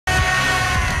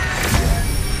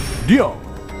Ryung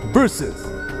versus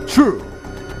True.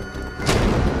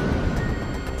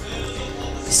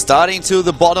 Starting to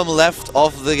the bottom left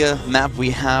of the map, we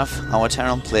have our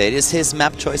Terran player. It is his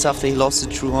map choice after he lost to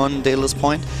True on Daedalus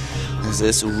Point. This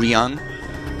is Ryung.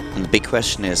 And the big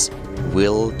question is,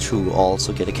 will True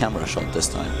also get a camera shot this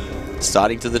time?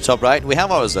 Starting to the top right, we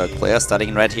have our Zerg player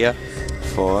starting right here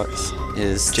for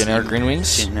his Generic Green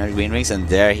Wings. Generic Green Wings, and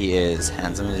there he is,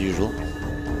 handsome as usual.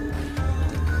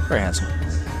 Very handsome.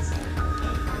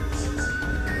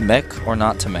 Mech or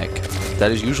not to mech?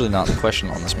 That is usually not the question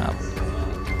on this map.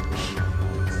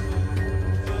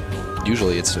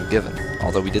 Usually it's a given.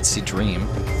 Although we did see Dream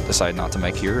decide not to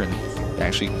mech here and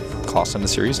actually cost him the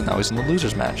series, and now he's in the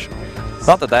losers match.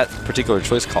 Not that that particular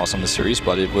choice cost him the series,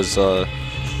 but it was a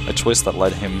choice that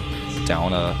led him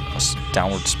down a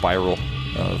downward spiral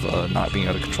of not being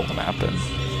able to control the map. And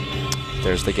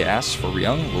there's the gas for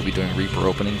Ryung. We'll be doing Reaper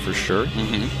opening for sure.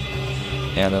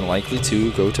 And then likely to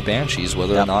go to Banshees.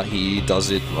 Whether or not he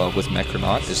does it with mech or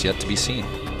not is yet to be seen.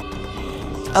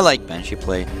 I like Banshee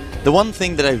play. The one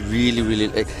thing that I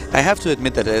really I have to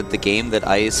admit that the game that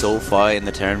I so far in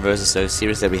the Terran vs. Zerg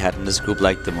series that we had in this group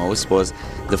liked the most was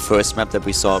the first map that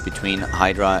we saw between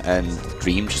Hydra and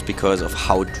Dream, just because of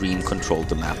how Dream controlled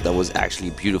the map. That was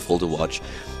actually beautiful to watch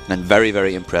and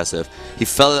very impressive. He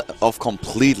fell off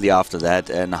completely after that,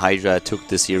 and Hydra took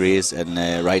the series, and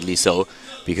rightly so,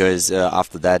 because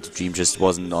after that Dream just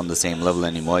wasn't on the same level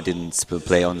anymore. It didn't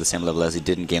play on the same level as he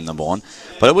did in game number 1.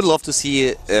 But I would love to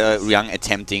see Ryung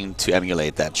attempting to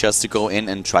emulate that, just to go in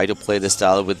and try to play the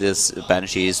style with his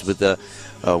Banshees, with the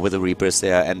Reapers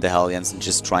there and the Hellions, and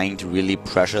just trying to really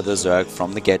pressure the Zerg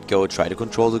from the get-go, try to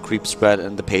control the creep spread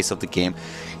and the pace of the game.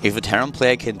 If a Terran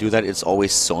player can do that, it's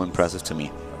always so impressive to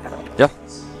me. Yeah.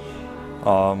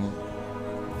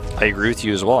 I agree with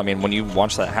you as well. I mean, when you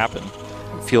watch that happen,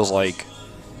 it feels like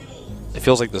the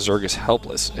Zerg is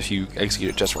helpless if you execute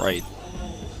it just right.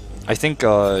 I think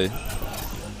no,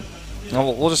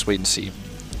 we'll just wait and see.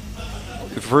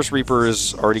 The first Reaper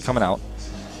is already coming out,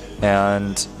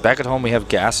 and back at home we have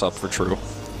gas up for True,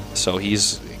 so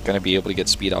he's going to be able to get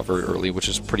speed out very early, which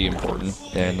is pretty important,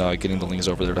 and getting the Lings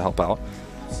over there to help out.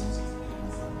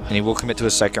 And he will commit to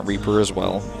a second Reaper as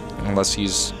well, unless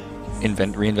he's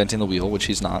reinventing the wheel, which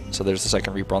he's not. So there's the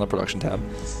second Reaper on the production tab.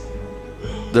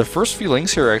 The first few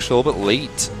Lings here are actually a little bit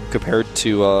late compared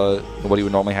to what he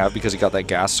would normally have, because he got that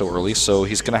gas so early. So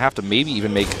he's going to have to maybe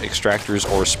even make extractors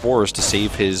or spores to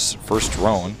save his first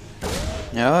drone.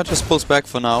 Yeah, just pulls back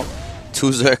for now.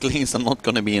 2 Zerglings are not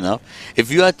going to be enough. If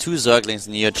you had 2 Zerglings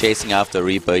and you're chasing after a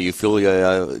Reaper, you feel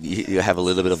you have a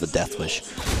little bit of a death wish.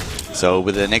 So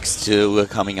with the next 2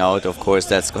 coming out, of course,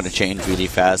 that's going to change really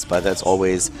fast, but that's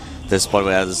always the spot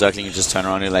where the Zergling you just turn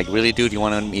around and you're like, really, dude, you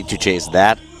want me to chase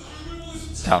that?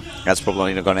 Yeah, that's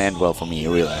probably not going to end well for me.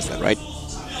 You realize that, right?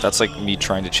 That's like me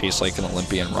trying to chase like an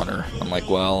Olympian runner. I'm like,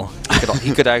 well,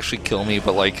 he could actually kill me,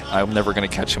 but like I'm never going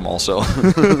to catch him also.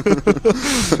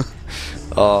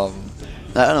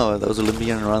 I don't know, those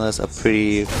Olympian runners are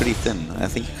pretty thin. I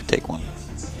think you could take one.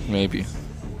 Maybe.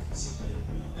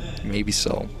 Maybe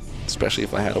so. Especially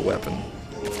if I had a weapon.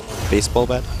 Baseball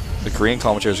bat? The Korean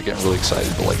commentators are getting really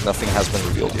excited, but like nothing has been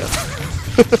revealed yet.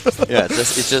 Yeah,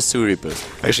 it's just 2 Reapers.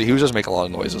 Actually, he was just making a lot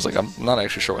of noises. Like, I'm not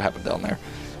actually sure what happened down there.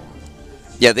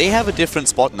 Yeah, they have a different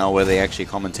spot now where they actually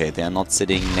commentate. They are not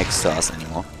sitting next to us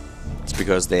anymore. It's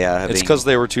because they are having... It's because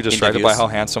they were too distracted by how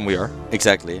handsome we are.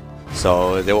 Exactly.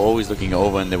 So they were always looking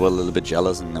over, and they were a little bit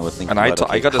jealous, and they were thinking, I got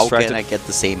distracted. How can I get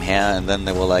the same hair? And then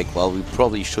they were like, well, we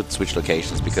probably should switch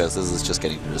locations because this is just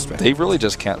getting too distracting. They really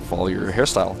just can't follow your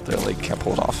hairstyle. They like can't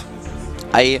pull it off.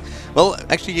 Well,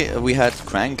 actually, we had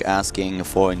Crank asking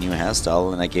for a new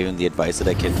hairstyle, and I gave him the advice that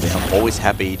I'm always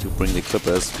happy to bring the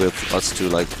clippers with us to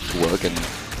work and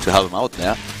to help him out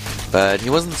there. But he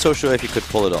wasn't so sure if he could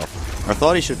pull it off. I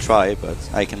thought he should try, but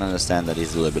I can understand that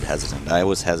he's a little bit hesitant. I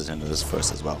was hesitant at this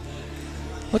first as well.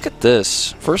 Look at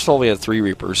this. First of all, we had 3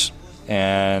 Reapers,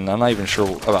 and I'm not even sure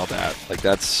about that. Like,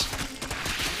 that's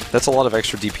a lot of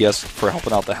extra DPS for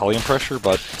helping out the Hellion pressure,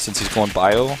 but since he's going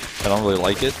bio, I don't really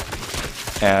like it.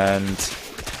 And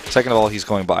second of all, he's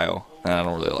going bio, and I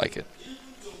don't really like it.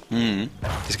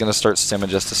 He's going to start stim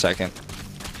in just a second,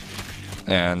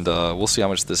 and we'll see how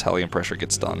much this Hellion pressure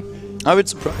gets done. I was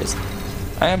surprised.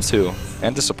 I am too,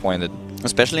 and disappointed.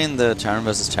 Especially in the Terran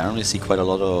vs. Terran, we see quite a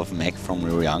lot of mech from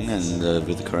Ryung, and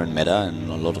with the current meta, and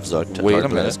a lot of Zerg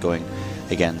players going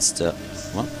against.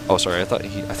 What? Oh, sorry. I thought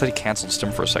he canceled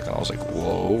stim for a second. I was like,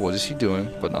 whoa, what is he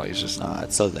doing? But no, he's just.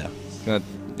 It's still there.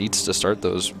 Needs to start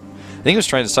those. I think he was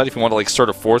trying to decide if he wanted to like start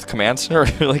a 4th command center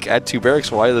or like add 2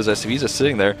 barracks. Why are those SCVs just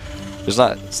sitting there? It's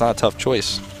not a tough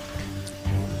choice.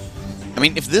 I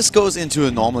mean, if this goes into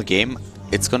a normal game,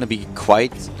 it's going to be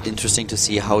quite interesting to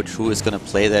see how True is going to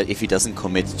play that if he doesn't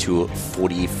commit to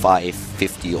 45,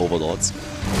 50 overlords.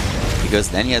 Because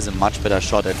then he has a much better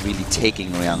shot at really taking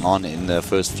Ryung on in the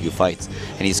first few fights.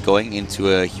 And he's going into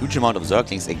a huge amount of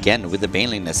Zerglings again with the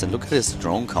Baneliness. And look at his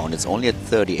drone count, it's only at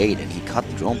 38 and he cut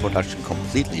drone production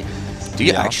completely. Do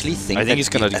you actually think I think he's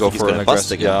going to go for an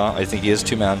aggressive... Yeah, I think he is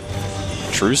two-man.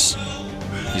 Truce.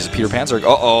 He's a Peter Pan Zerg.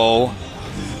 Uh-oh.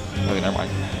 Okay, never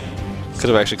mind. Could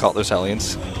have actually caught those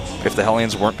Hellions if the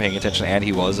Hellions weren't paying attention, and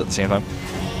he was at the same time.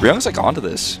 Ryung's like onto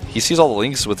this. He sees all the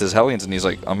links with his Hellions, and he's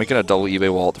like, I'm making a double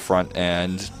eBay wall at the front,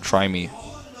 and try me.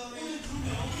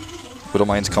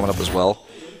 Widowmine's coming up as well.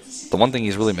 The one thing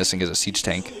he's really missing is a siege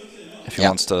tank if he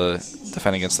wants to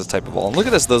defend against this type of wall. And look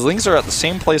at this. Those links are at the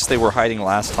same place they were hiding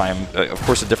last time. Of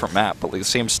course, a different map, but like the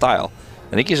same style.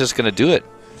 I think he's just going to do it.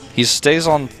 He stays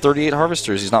on 38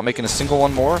 Harvesters. He's not making a single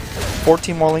one more.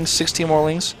 14 more links, 16 more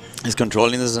links. He's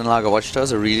controlling this in Lager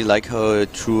Watchtowers. I really like how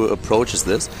True approaches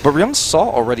this. But Ryung saw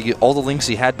already all the links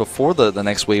he had before the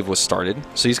next wave was started,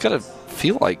 so he's got to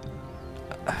feel like...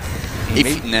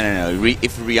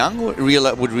 If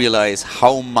Ryung would realize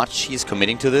how much he's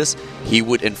committing to this, he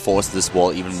would enforce this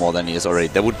wall even more than he is already.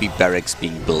 There would be barracks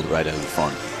being built right at the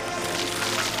front.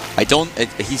 I don't...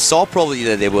 he saw probably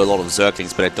that there were a lot of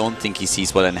Zerglings, but I don't think he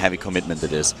sees what a heavy commitment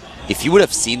it is. If he would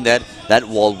have seen that, that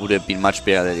wall would have been much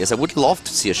better than it is. I would love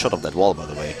to see a shot of that wall, by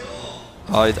the way.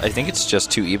 I think it's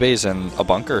just 2 eBays and a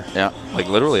bunker. Yeah. Like,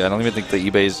 literally, I don't even think the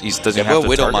eBays... He doesn't have to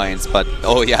Widow Mines, but...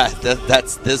 Oh, yeah,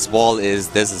 this wall is...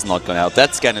 This is not going to help.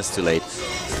 That scan is too late.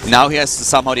 Now he has to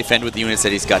somehow defend with the units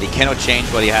that he's got. He cannot change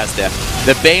what he has there.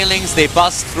 The Banelings, they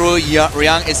bust through.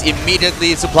 Ryung is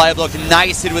immediately supply blocked.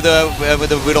 Nice hit with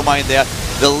the Widow Mine there.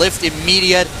 The lift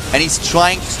immediate, and he's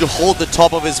trying to hold the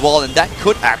top of his wall, and that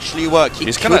could actually work.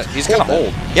 He's gonna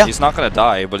hold. Yeah. He's not gonna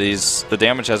die, but the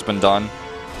damage has been done.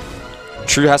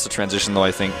 True has to transition though,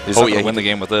 I think. He's not gonna win the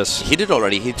game with this. He did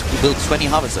already. He built 20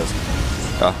 Harvesters.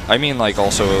 I mean, like,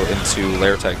 also into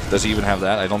Lair Tech. Does he even have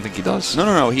that? I don't think he does.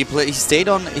 No. He stayed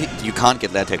on... you can't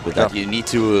get Lair Tech with that. You need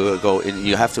to go...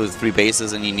 you have to 3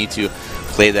 bases, and you need to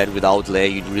play that without Lair.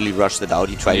 You really rush that out.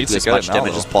 You try to do as much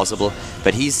damage as possible.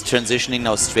 But he's transitioning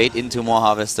now straight into more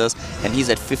Harvesters, and he's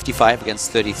at 55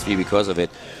 against 33 because of it.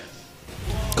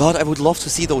 God, I would love to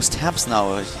see those taps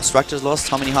now. Structures lost.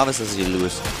 How many Harvesters did he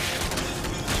lose?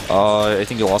 I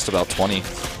think he lost about 20.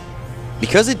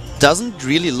 Because it doesn't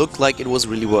really look like it was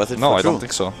really worth it. No, I don't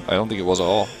think so. I don't think it was at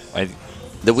all.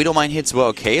 The Widowmine hits were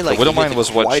okay. Like, the Widowmine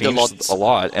was what changed a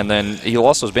lot, and then he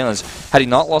lost those Banelings. Had he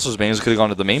not lost those Banelings, he could have gone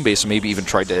to the main base and maybe even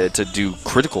tried to do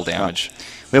critical damage.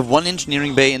 We have 1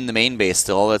 engineering bay in the main base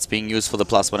still that's being used for the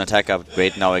 +1 attack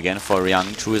upgrade now again for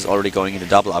Ryung. True is already going into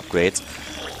double upgrades,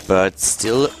 but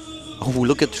still... Oh,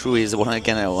 look at True. He's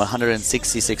again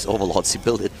 166 overlords. He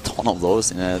built a ton of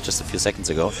those just a few seconds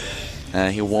ago.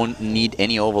 He won't need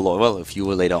any overlord. Well, a few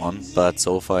later on, but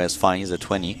so far it's fine. He's at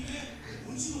 20.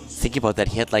 Think about that.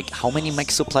 He had like, how many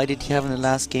max supply did he have in the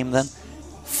last game then?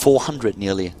 400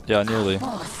 nearly. Yeah, nearly.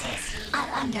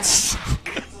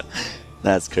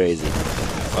 That's crazy.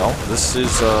 Well, this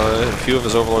is a few of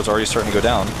his overlords already starting to go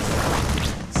down.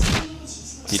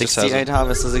 He 68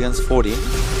 Harvesters against 40.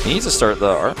 He needs to start the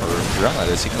armor around that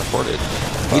is. He can afford it.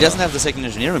 He doesn't have the second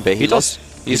engineering bay. He does.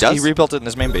 He rebuilt it in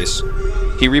his main base.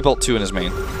 He rebuilt 2 in his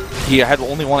main. He had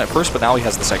only 1 at first, but now he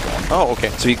has the second one. Oh, okay.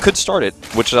 So he could start it,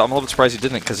 which I'm a little bit surprised he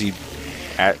didn't, because he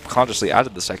consciously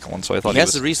added the second one. So I thought he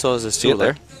has the resources too.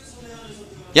 There.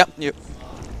 Yep.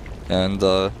 And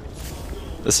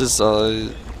this is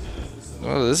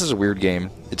a weird game.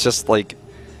 It's just like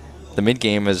the mid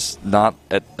game is not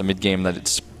at the mid game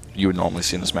that you would normally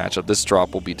see in this matchup. This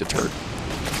drop will be deterred.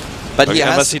 But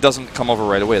unless he doesn't come over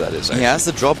right away, that is. Actually. He has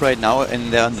the drop right now,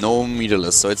 and there are no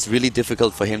meterless, so it's really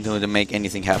difficult for him to make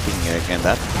anything happen here again.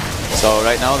 So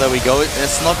right now, there we go.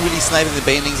 It's not really sniping the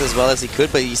Banelings as well as he could,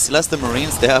 but he still has the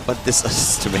Marines there. But this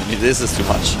is too many. This is too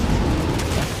much.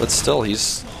 But still,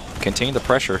 he's continuing the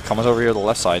pressure. Coming over here to the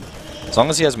left side. As long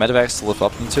as he has medevacs to lift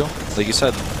up into, like you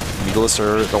said, Mutalists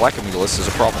or the lack of Mutalists is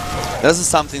a problem. This is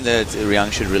something that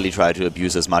Ryung should really try to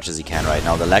abuse as much as he can right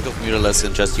now. The lack of Mutalists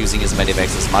and just using his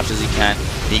medevacs as much as he can,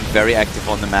 being very active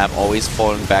on the map, always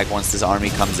falling back once this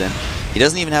army comes in. He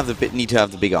doesn't even have need to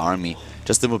have the bigger army.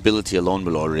 Just the mobility alone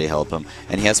will already help him.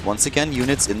 And he has once again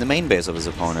units in the main base of his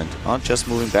opponent. Oh, just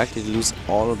moving back. Did he lose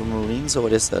all of the Marines or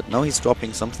what is that? No, he's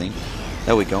dropping something.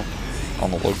 There we go. On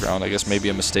the low ground, I guess maybe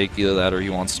a mistake, either that or he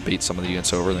wants to bait some of the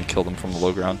units over and then kill them from the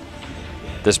low ground.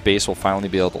 This base will finally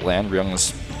be able to land. Ryung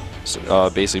was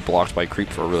basically blocked by creep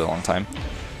for a really long time.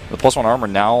 The +1 armor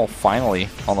now finally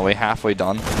on the way, halfway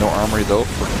done. No armory though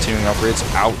for continuing upgrades.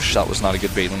 Ouch, that was not a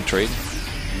good Baneling trade.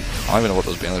 I don't even know what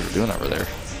those Banelings were doing over there.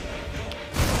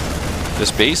 This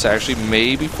base actually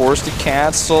may be forced to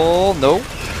cancel. Nope.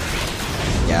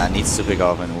 Yeah, needs to pick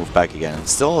up and move back again.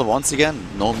 Still, once again,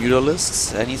 no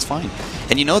Mutalisks, and he's fine.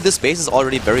 And you know, this base is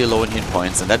already very low in hit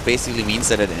points, and that basically means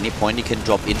that at any point he can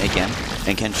drop in again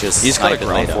and can just He's got a snipe it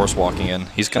ground later. force walking in.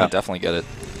 He's going to definitely get it.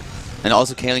 And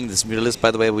also killing this Mutalisk,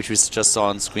 by the way, which we just saw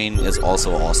on screen, is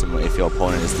also awesome if your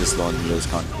opponent is this low on Mutalisk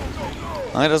count.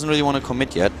 He doesn't really want to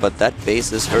commit yet, but that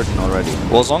base is hurting already.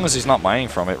 Well, as long as he's not mining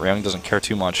from it, Ryung doesn't care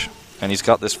too much. And he's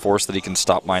got this force that he can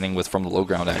stop mining with from the low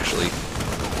ground, actually.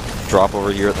 Drop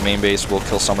over here at the main base will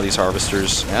kill some of these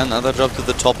harvesters. Yeah, another drop to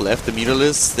the top left. The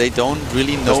Mutalisks, they don't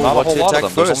really know There's not what a whole to lot attack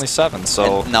of them. first. There's only 7,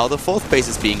 so... And now the 4th base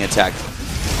is being attacked.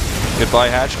 Goodbye,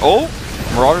 Hatch. Oh!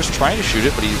 Marauder's trying to shoot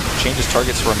it, but he changes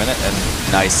targets for a minute,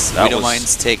 and... Nice. Widow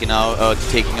Mines taking out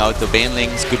the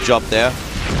Banelings. Good job there.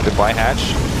 Goodbye, Hatch.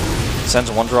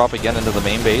 Sends one drop again into the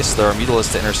main base. There are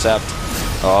Mutalisks to intercept,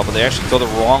 but they actually go the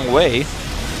wrong way.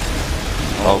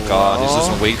 Oh god, he's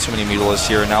losing way too many Mutalisks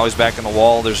here. Now he's back in the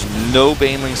wall. There's no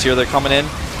Banelings here. They're coming in.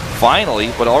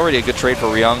 Finally, but already a good trade for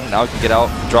Ryung. Now he can get out,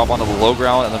 drop onto the low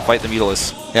ground, and then fight the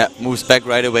Mutalisks. Yeah, moves back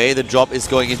right away. The drop is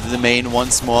going into the main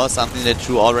once more. Something that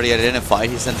True already identified.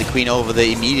 He sent the Queen over there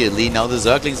immediately. Now the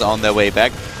Zerglings are on their way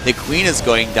back. The Queen is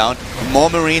going down. More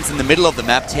Marines in the middle of the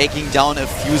map, taking down a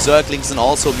few Zerglings and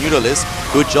also Mutalisks.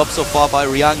 Good job so far by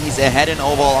Ryung. He's ahead in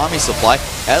overall army supply.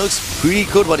 That looks pretty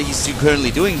good what he's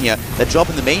currently doing here. That drop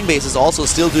in the main base is also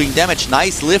still doing damage.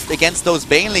 Nice lift against those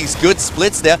Banelings. Good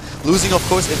splits there. Losing, of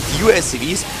course, a few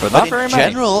SCVs. But not very in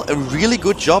many. general, a really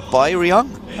good job by Ryung.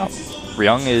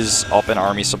 Ryung is up in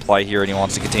army supply here, and he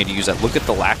wants to continue to use that. Look at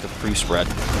the lack of creep spread.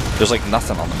 There's like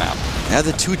nothing on the map. Yeah,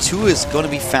 the 2-2 is going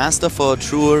to be faster for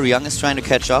True. Ryung is trying to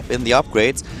catch up in the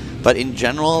upgrades. But in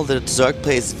general, the Zerg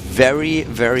play is very,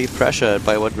 very pressured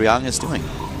by what Ryung is doing.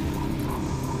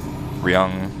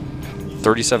 Ryung,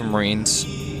 37 Marines.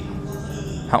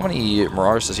 How many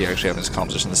Marauders does he actually have in his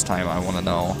composition this time? I want to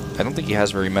know. I don't think he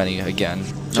has very many, again.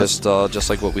 Just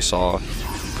like what we saw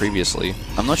previously.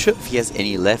 I'm not sure if he has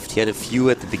any left. He had a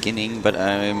few at the beginning, but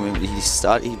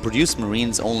he produced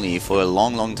Marines only for a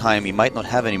long, long time. He might not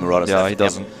have any Marauders left. Yeah, he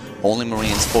doesn't. Only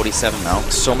Marines, 47 now.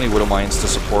 So many Widow Mines to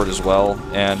support as well,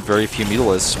 and very few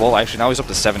Mutalisks. Well, actually, now he's up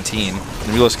to 17. The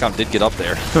Mutalist count did get up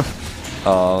there.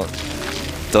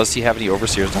 Does he have any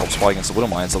Overseers to help spot against the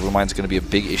Widow Mines? The Widow Mines are going to be a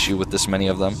big issue with this many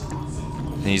of them.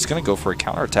 And he's going to go for a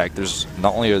counterattack. There's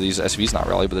not only are these SVs not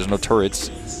rally, but there's no turrets.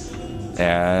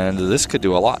 And this could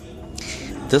do a lot.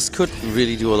 This could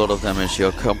really do a lot of damage.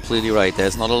 You're completely right.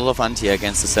 There's not a lot of anti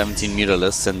against the 17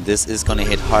 Mutalisks, and this is going to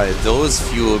hit hard. Those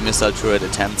few missile turret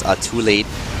attempts are too late.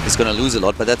 He's going to lose a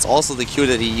lot, but that's also the cue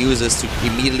that he uses to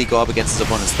immediately go up against his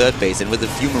opponent's 3rd base. And with a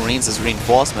few Marines as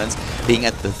reinforcements being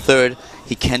at the 3rd,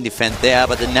 he can defend there,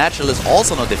 but the natural is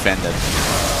also not defended.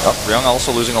 Ryung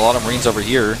also losing a lot of Marines over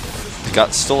here.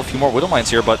 Got still a few more Widow Mines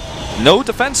here, but no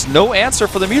defense, no answer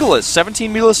for the Mutalisks.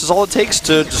 17 Mutalisks is all it takes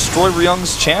to destroy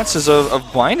Ryung's chances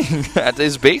of mining at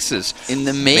his bases. In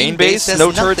the main base, there's no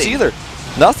nothing. turrets either.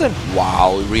 Nothing.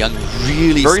 Wow, Ryung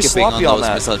really Very skipping on sloppy on those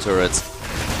that. missile turrets.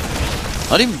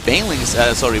 Not even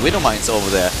Banelings, Widow Mines over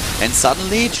there. And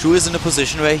suddenly, True is in a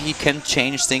position where he can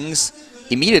change things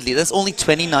immediately. There's only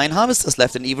 29 Harvesters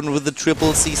left, and even with the triple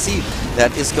CC,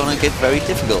 that is going to get very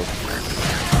difficult.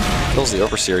 Kills the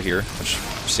Overseer here, which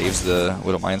saves the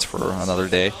Widow Mines for another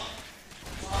day. A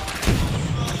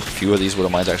few of these Widow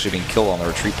Mines actually being killed on the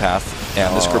retreat path,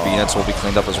 and this group of units will be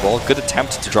cleaned up as well. Good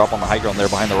attempt to drop on the high ground there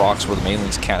behind the rocks where the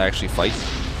Banelings can't actually fight.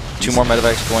 2 more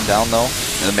Medivacs going down though.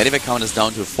 And the Medivac count is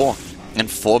down to 4. And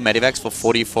 4 Medivacs for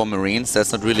 44 Marines,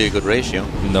 that's not really a good ratio.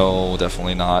 No,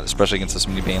 definitely not, especially against this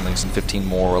many Banelings and 15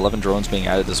 more. 11 drones being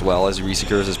added as well as he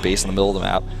resecures his base in the middle of the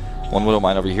map. 1 Widow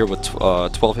Mine over here with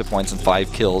 12 hit points and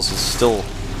 5 kills is still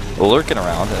lurking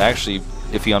around. And actually,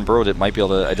 if he unburrowed it, might be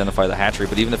able to identify the hatchery.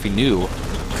 But even if he knew,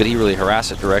 could he really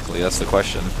harass it directly? That's the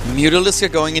question. Mutalisks are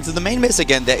going into the main base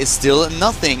again. There is still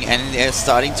nothing, and they're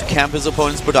starting to camp his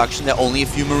opponent's production. There are only a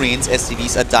few Marines.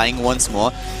 SCVs are dying once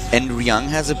more, and Ryung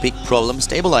has a big problem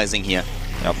stabilizing here.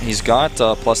 Yep, he's got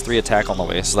 +3 attack on the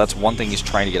way, so that's one thing he's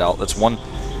trying to get out. That's one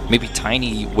maybe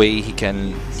tiny way he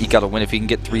got to win if he can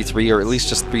get 3-3 or at least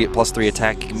just +3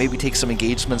 attack. He can maybe take some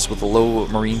engagements with a low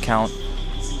Marine count.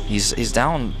 He's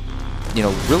down, you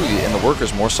know, really in the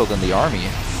workers more so than the army.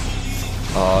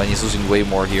 And he's losing way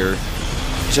more here.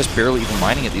 He's just barely even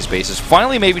mining at these bases.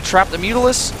 Finally, maybe trap the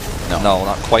Mutalisks. No,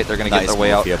 not quite. They're going to get their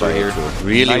way out through here.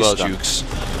 Really nice well done. jukes.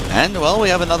 And, well, we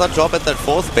have another drop at that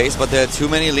 4th base, but there are too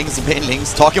many Lings and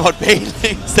Banelings. Talking about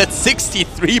Banelings, that's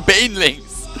 63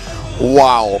 Banelings.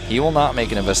 Wow. He will not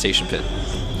make an infestation pit.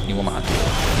 He will not.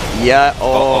 Yeah,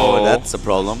 oh, that's a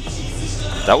problem.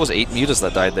 That was 8 mutas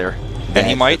that died there. And Yeah,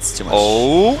 he might... that's too much.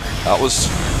 Oh, that was...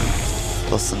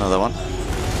 Plus another one.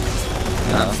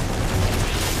 Yeah.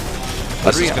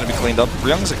 This is going to be cleaned up.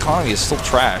 Ryung's economy is still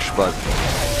trash, but...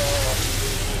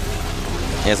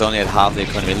 He has only at half the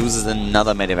economy. Loses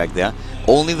another medivac there.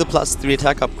 Only the +3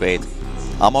 attack upgrade.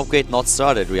 Armor upgrade not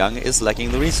started. Ryung is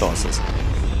lacking the resources.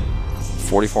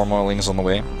 44 more Lings on the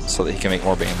way, so that he can make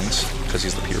more Banelings, because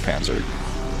he's the Peter Panzer.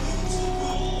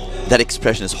 That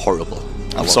expression is horrible.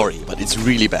 I'm sorry, but it's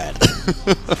really bad.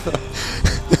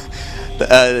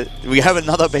 We have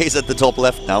another base at the top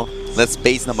left now. That's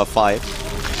base number 5.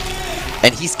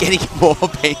 And he's getting more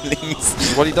Banelings.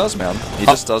 This is what he does, man. He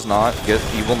just does not get...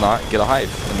 He will not get a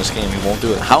hive in this game. He won't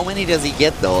do it. How many does he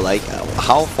get, though? Like,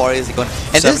 how far is he going?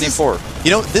 And 74. This is, you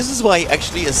know, this is why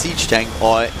actually a siege tank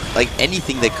or like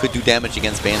anything that could do damage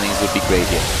against Banelings would be great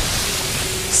here.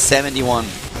 71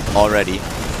 already.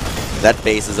 That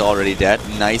base is already dead.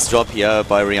 Nice drop here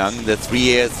by Ryung. The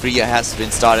 3 has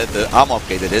been started. The armor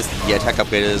upgrade it is. The attack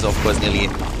upgrade is of course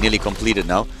nearly completed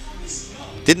now.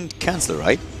 Didn't cancel,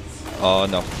 right?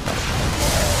 No.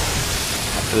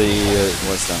 The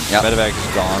was done. Yeah. medevac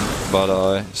is gone,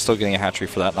 but still getting a hatchery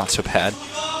for that. Not so bad.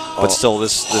 But still,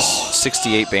 this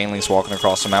 68 Banelings walking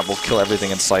across the map will kill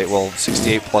everything in sight. Well,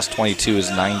 68 plus 22 is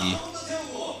 90.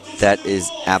 That is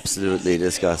absolutely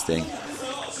disgusting.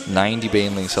 90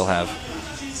 Banelings he'll have.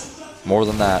 More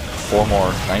than that. 4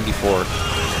 more. 94.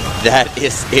 That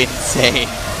is insane.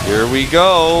 Here we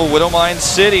go. Widowmine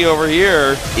City over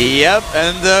here. Yep,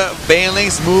 and the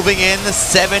Banelings moving in.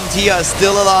 70 are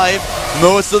still alive.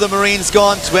 Most of the Marines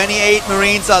gone. 28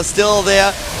 Marines are still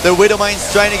there. The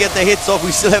Widowmine's trying to get their hits off.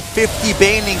 We still have 50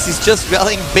 Banelings. He's just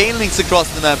rallying Banelings across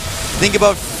the map. Think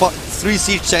about 3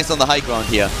 siege tanks on the high ground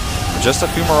here. Just a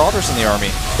few Marauders in the army.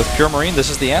 With Pure Marine, this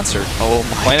is the answer. Oh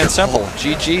my Plain God. and simple.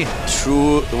 GG.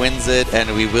 True wins it,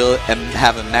 and we will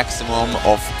have a maximum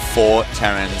of 4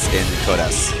 Terrans in Code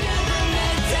S.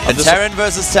 A Terran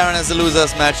versus Terran as the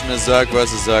losers match, and a Zerg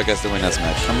versus Zerg as the winners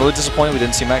match. I'm really disappointed we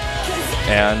didn't see mech.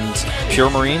 And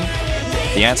Pure Marine,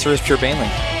 the answer is Pure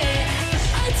Baneling.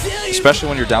 Especially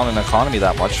when you're down in economy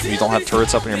that much. You don't have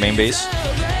turrets up in your main base.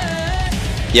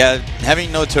 Yeah,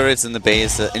 having no turrets in the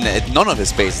base, in none of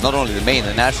his bases, not only the main,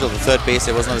 the natural, the 3rd base,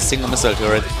 there was not a single missile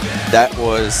turret. That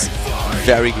was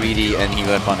very greedy, and he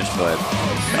got punished for it.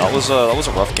 That was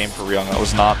a rough game for Ryung. That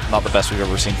was not the best we've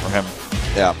ever seen from him.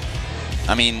 Yeah,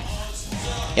 I mean,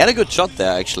 he had a good shot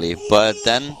there actually, but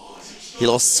then he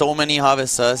lost so many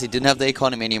harvesters. He didn't have the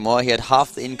economy anymore. He had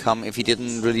half the income if he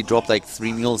didn't really drop like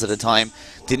 3 mules at a time.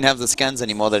 Didn't have the scans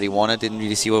anymore that he wanted. Didn't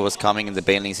really see what was coming in the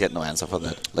Banelings. He had no answer for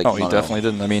that. Like, no, he definitely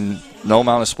didn't. I mean, no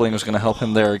amount of splitting was going to help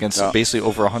him there against basically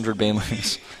over 100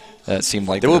 Banelings. It seemed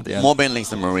like there were more Banelings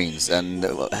than Marines, and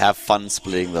have fun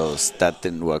splitting those. That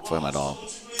didn't work for him at all.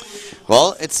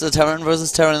 Well, it's the Terran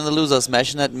versus Terran in the losers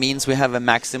match, and that means we have a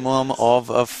maximum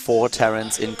of 4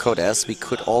 Terrans in Code S. We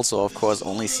could also, of course,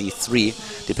 only see 3.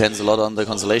 Depends a lot on the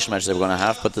consolation match that we're going to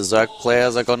have, but the Zerg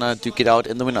players are going to duke it out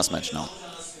in the winners match now.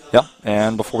 Yeah,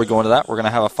 and before we go into that, we're going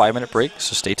to have a 5-minute break,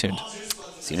 so stay tuned.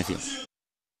 See you in a few.